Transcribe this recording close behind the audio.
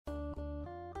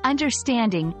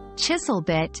Understanding Chisel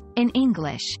Bit in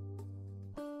English.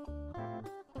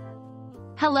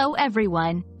 Hello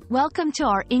everyone, welcome to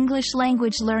our English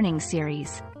language learning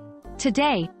series.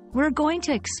 Today, we're going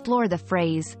to explore the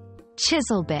phrase,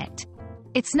 chisel bit.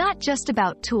 It's not just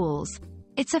about tools,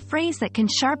 it's a phrase that can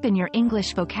sharpen your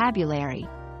English vocabulary.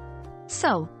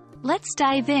 So, let's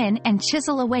dive in and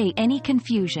chisel away any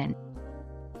confusion.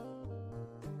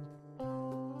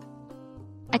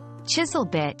 A chisel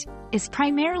bit is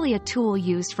primarily a tool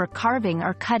used for carving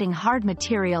or cutting hard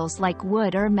materials like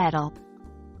wood or metal.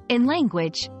 In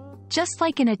language, just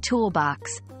like in a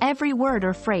toolbox, every word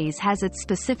or phrase has its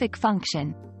specific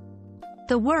function.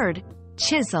 The word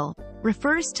chisel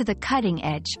refers to the cutting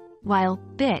edge, while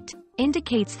bit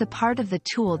indicates the part of the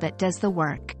tool that does the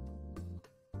work.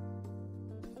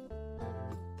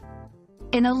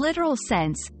 In a literal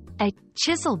sense, a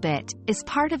chisel bit is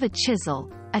part of a chisel,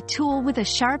 a tool with a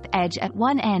sharp edge at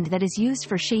one end that is used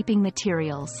for shaping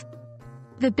materials.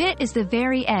 The bit is the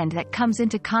very end that comes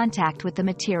into contact with the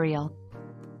material.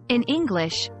 In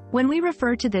English, when we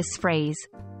refer to this phrase,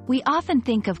 we often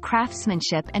think of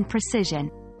craftsmanship and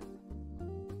precision.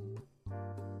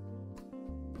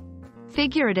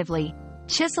 Figuratively,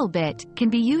 chisel bit can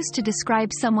be used to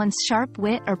describe someone's sharp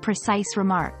wit or precise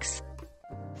remarks.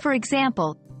 For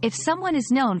example, if someone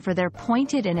is known for their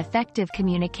pointed and effective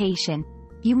communication,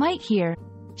 you might hear,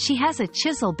 "She has a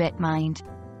chisel bit mind."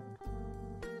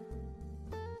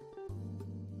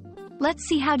 Let's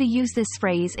see how to use this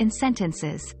phrase in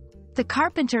sentences. The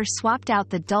carpenter swapped out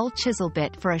the dull chisel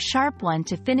bit for a sharp one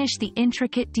to finish the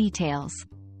intricate details.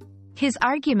 His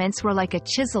arguments were like a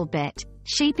chisel bit,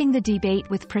 shaping the debate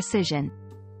with precision.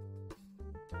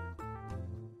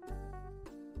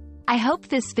 I hope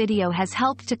this video has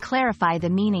helped to clarify the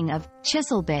meaning of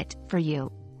chisel bit for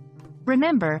you.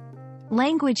 Remember,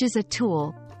 language is a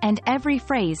tool, and every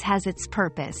phrase has its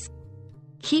purpose.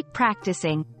 Keep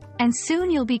practicing, and soon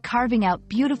you'll be carving out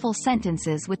beautiful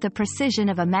sentences with the precision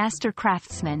of a master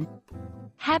craftsman.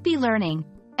 Happy learning,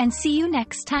 and see you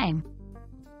next time.